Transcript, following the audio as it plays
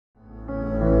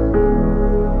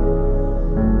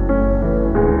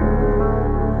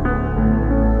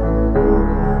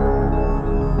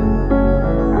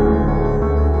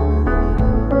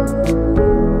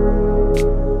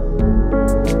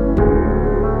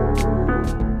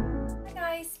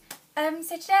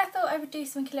today I thought I would do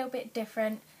something a little bit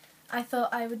different. I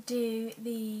thought I would do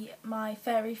my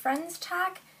furry friends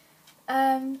tag.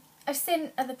 I've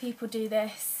seen other people do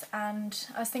this and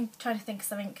I was trying to think of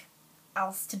something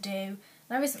else to do and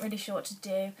I wasn't really sure what to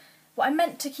do. What I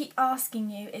meant to keep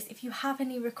asking you is if you have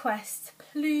any requests,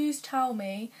 please tell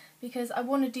me, because I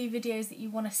want to do videos that you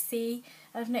want to see.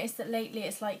 I've noticed that lately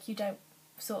it's like you don't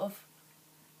sort of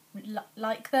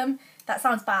like them. That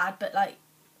sounds bad, but like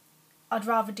I'd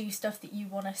rather do stuff that you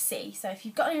want to see. So if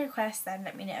you've got any requests, then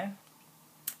let me know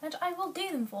and I will do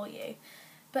them for you.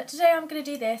 But today I'm going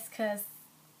to do this because,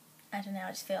 I don't know,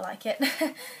 I just feel like it.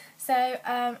 So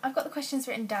I've got the questions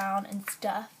written down and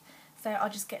stuff, so I'll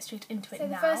just get straight into it now.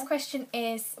 So the first question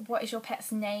is, what is your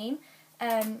pet's name?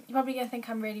 You're probably going to think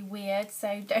I'm really weird,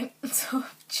 so don't sort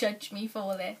of judge me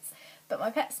for this. But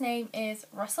my pet's name is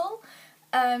Russell.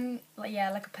 Like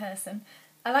a person.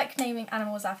 I like naming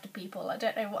animals after people, I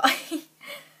don't know why.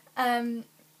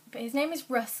 But his name is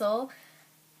Russell.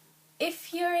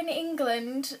 If you're in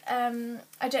England,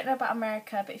 I don't know about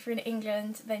America, but if you're in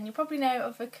England, then you probably know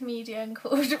of a comedian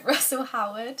called Russell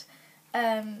Howard.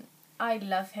 I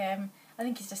love him. I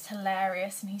think he's just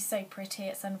hilarious and he's so pretty,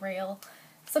 it's unreal.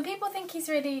 Some people think he's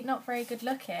really not very good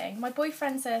looking. My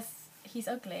boyfriend says he's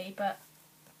ugly, but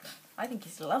I think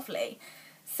he's lovely.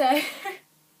 So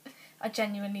I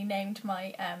genuinely named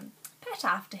my pet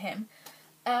after him.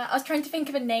 I was trying to think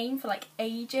of a name for like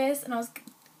ages, and I was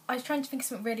trying to think of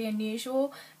something really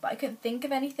unusual, but I couldn't think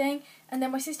of anything. And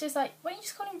then my sister's like, why don't you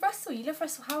just call him Russell? You love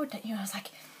Russell Howard, don't you? And I was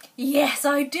like, yes,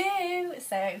 I do.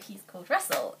 So he's called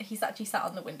Russell. He's actually sat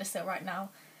on the windowsill right now,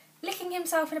 licking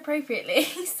himself inappropriately.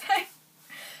 So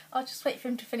I'll just wait for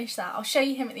him to finish that. I'll show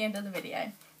you him at the end of the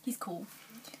video. He's cool.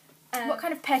 What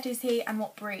kind of pet is he and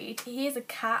what breed? He is a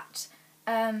cat.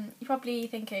 You're probably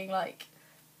thinking like,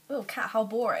 oh, cat, how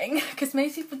boring, because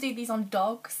most people do these on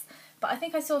dogs, but I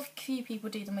think I saw a few people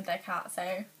do them with their cat, so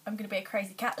I'm going to be a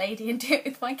crazy cat lady and do it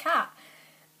with my cat.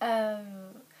 So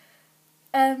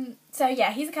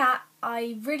yeah, he's a cat.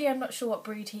 I really am not sure what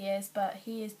breed he is, but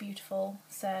he is beautiful,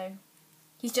 so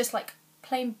he's just like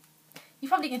plain, you're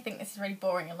probably going to think this is really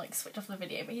boring and like switch off the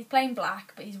video, but he's plain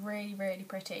black, but he's really, really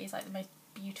pretty. He's like the most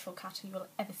beautiful cat you will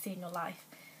ever see in your life.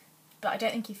 But I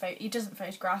don't think he doesn't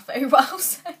photograph very well,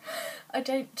 so I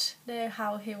don't know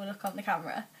how he will look on the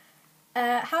camera.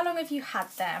 How long have you had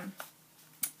them?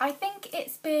 I think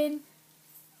it's been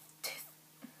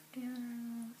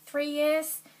 3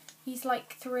 years. He's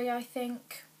like 3, I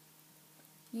think.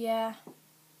 Yeah.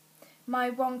 My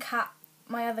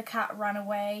other cat ran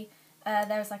away.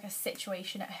 There was like a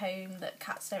situation at home that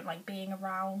cats don't like being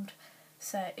around.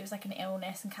 So it was like an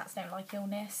illness and cats don't like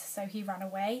illness, so he ran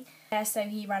away. So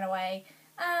he ran away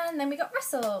and then we got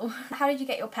Russell. How did you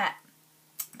get your pet?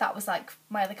 That was like,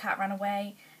 my other cat ran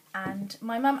away and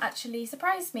my mum actually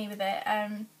surprised me with it.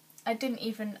 I didn't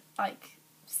even like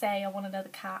say I want another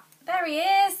cat. There he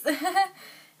is!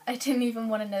 I didn't even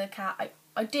want another cat.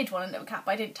 I did want another cat,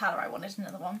 but I didn't tell her I wanted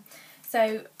another one.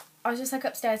 So I was just like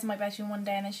upstairs in my bedroom one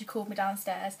day and then she called me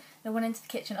downstairs and I went into the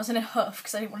kitchen. I was in a huff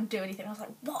because I didn't want to do anything. I was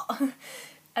like, what?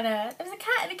 And there was a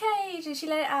cat in a cage and she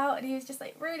let it out and he was just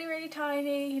like really, really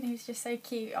tiny and he was just so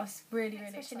cute. I was really,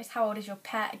 really excited. How old is your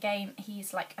pet? Again,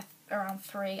 he's like around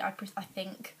 3, I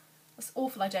think. That's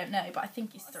awful, I don't know, but I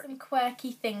think he's 3. Some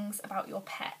quirky things about your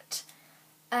pet.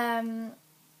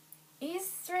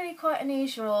 He's really quite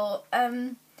unusual.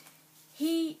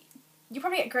 You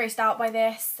probably get grossed out by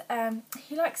this.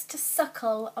 He likes to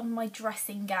suckle on my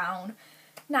dressing gown.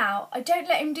 Now, I don't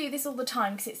let him do this all the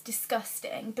time because it's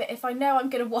disgusting, but if I know I'm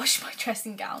going to wash my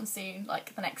dressing gown soon,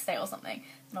 like the next day or something,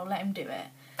 then I'll let him do it.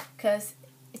 Because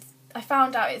I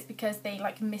found out it's because they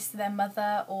like missed their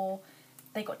mother or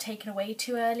they got taken away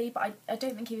too early, but I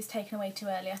don't think he was taken away too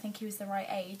early. I think he was the right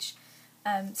age.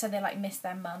 So they like missed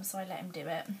their mum, so I let him do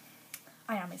it.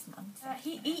 I am his mum. So.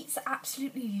 He eats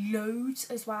absolutely loads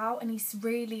as well, and he's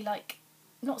really like,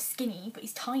 not skinny, but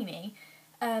he's tiny.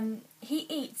 He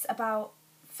eats about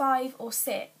 5 or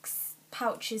 6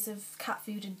 pouches of cat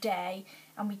food a day,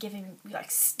 and we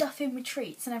like stuff him with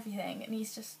treats and everything, and he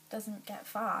just doesn't get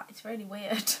fat. It's really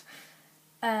weird.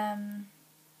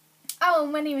 Oh,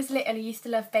 and when he was little, he used to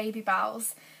love baby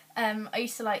bowels. I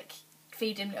used to like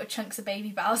feed him little chunks of baby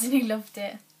bowels, and he loved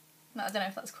it. I don't know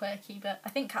if that's quirky, but I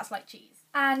think cats like cheese.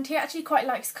 And he actually quite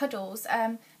likes cuddles.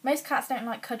 Most cats don't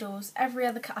like cuddles. Every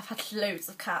other cat, I've had loads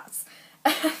of cats.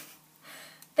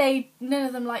 None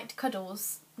of them liked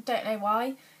cuddles. Don't know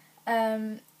why.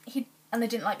 And they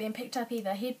didn't like being picked up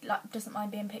either. He doesn't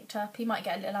mind being picked up. He might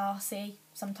get a little arsey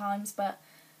sometimes, but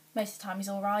most of the time he's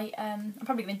alright. I'm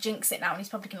probably going to jinx it now and he's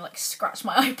probably going to like scratch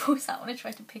my eyeballs out when I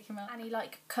try to pick him up. And he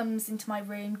like comes into my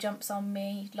room, jumps on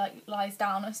me, like lies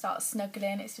down and starts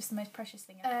snuggling. It's just the most precious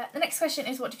thing ever. The next question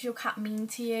is, what does your cat mean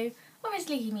to you?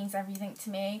 Obviously he means everything to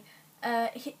me.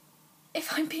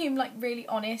 If I'm being like really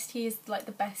honest, he is like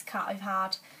the best cat I've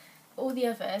had. All the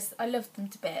others, I loved them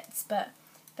to bits, but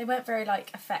they weren't very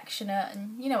like affectionate,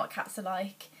 and you know what cats are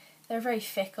like. They're very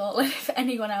fickle, and if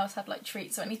anyone else had like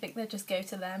treats or anything, they'd just go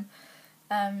to them.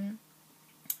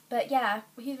 But yeah,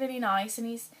 he's really nice,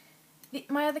 and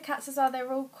my other cats as well,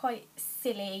 they're all quite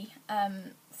silly.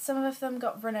 Some of them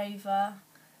got run over.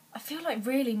 I feel like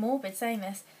really morbid saying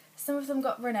this. Some of them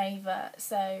got run over,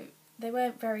 so they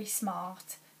weren't very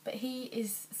smart, but he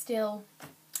is still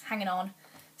hanging on.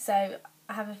 So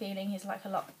I have a feeling he's like a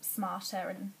lot smarter,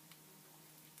 and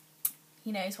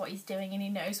he knows what he's doing, and he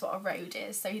knows what a road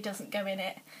is, so he doesn't go in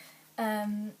it.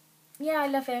 Yeah, I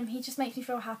love him. He just makes me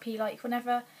feel happy. Like when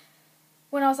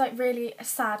I was like really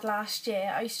sad last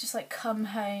year, I used to just like come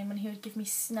home and he would give me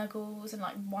snuggles and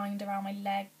like wind around my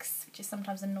legs, which is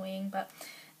sometimes annoying, but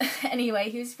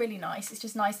anyway, he was really nice. It's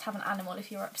just nice to have an animal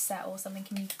if you're upset or something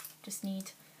and you just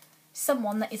need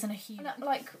someone that isn't a human. And,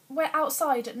 like, we're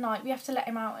outside at night. We have to let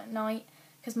him out at night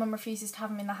because Mum refuses to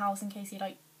have him in the house in case he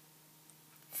like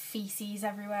feces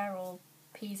everywhere or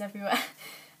pees everywhere.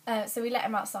 So we let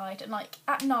him outside, and like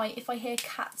at night if I hear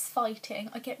cats fighting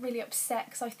I get really upset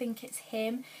because I think it's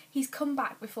him. He's come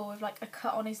back before with like a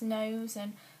cut on his nose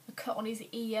and a cut on his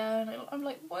ear, and I'm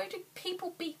like, why do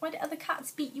other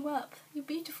cats beat you up? You're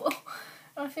beautiful.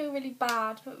 And I feel really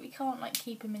bad, but we can't like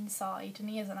keep him inside, and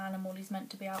he is an animal, he's meant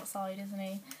to be outside, isn't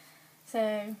he?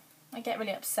 So I get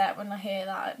really upset when I hear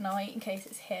that at night in case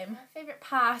it's him. My favourite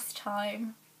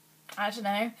pastime, I don't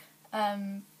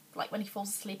know, like when he falls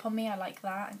asleep on me, I like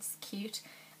that, it's cute.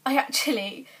 I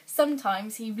actually,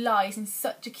 sometimes he lies in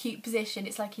such a cute position,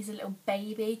 it's like he's a little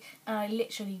baby, and I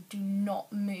literally do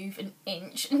not move an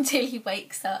inch until he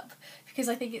wakes up, because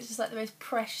I think it's just like the most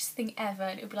precious thing ever,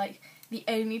 and it'll be like the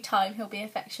only time he'll be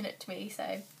affectionate to me, so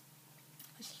I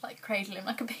just like cradle him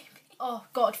like a baby. Oh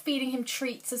god, feeding him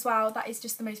treats as well, that is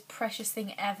just the most precious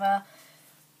thing ever.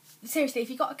 Seriously, if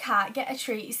you got a cat, get a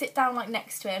treat, you sit down like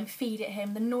next to him, feed it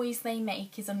him, the noise they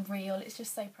make is unreal, it's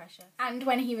just so precious. And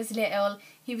when he was little,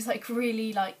 he was like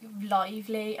really like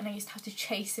lively, and I used to have to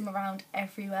chase him around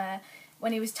everywhere.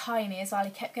 When he was tiny as well,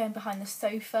 he kept going behind the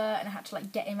sofa and I had to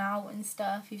like get him out and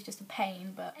stuff. He was just a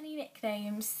pain. But any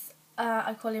nicknames,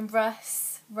 I call him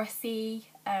Russ, Russy,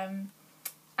 I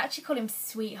actually call him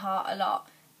Sweetheart a lot,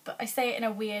 but I say it in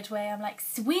a weird way. I'm like,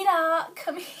 sweetheart,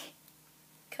 come here,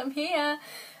 come here.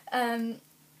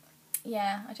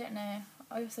 Yeah, I don't know.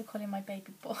 I also call him my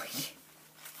baby boy.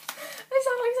 I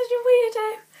sound like such a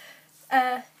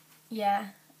weirdo. Yeah,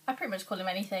 I pretty much call him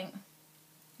anything,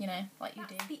 you know, like you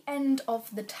do. That's the end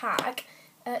of the tag.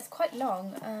 It's quite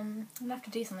long. I'm gonna have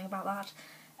to do something about that.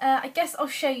 I guess I'll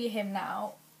show you him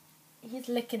now. He's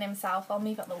licking himself. I'll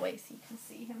move out the way so you can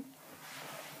see him.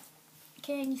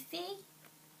 Can you see?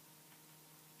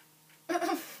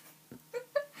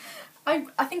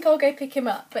 I think I'll go pick him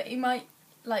up, but he might,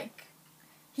 like,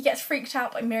 he gets freaked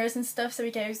out by mirrors and stuff, so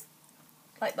he goes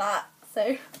like that, so.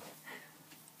 Rosie!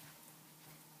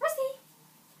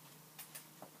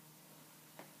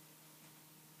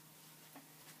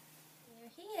 Here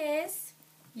he is.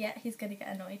 Yeah, he's gonna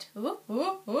get annoyed. Ooh,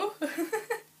 ooh, ooh.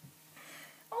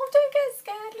 Oh, don't get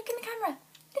scared. Look in the camera.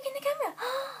 Look in the camera.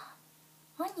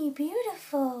 Aren't you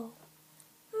beautiful?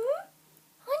 Hmm?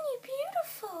 Aren't you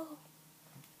beautiful?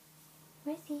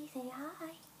 Rissy, say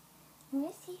hi.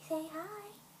 Rissy, say hi.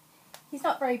 He's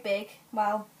not very big.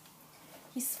 Well,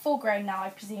 he's full grown now,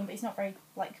 I presume, but he's not very,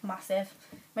 like, massive.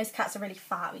 Most cats are really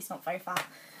fat, but he's not very fat.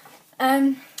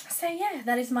 So yeah,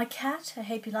 that is my cat. I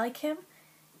hope you like him.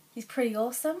 He's pretty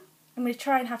awesome. I'm going to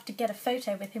try and have to get a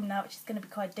photo with him now, which is going to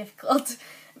be quite difficult.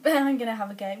 But I'm going to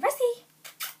have a go. Rissy!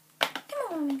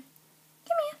 Come on.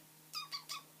 Come here.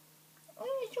 Oh,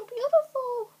 you're so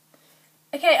beautiful.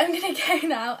 Okay, I'm going to go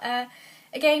now.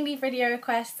 Again, leave video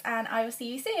requests and I will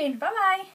see you soon. Bye bye!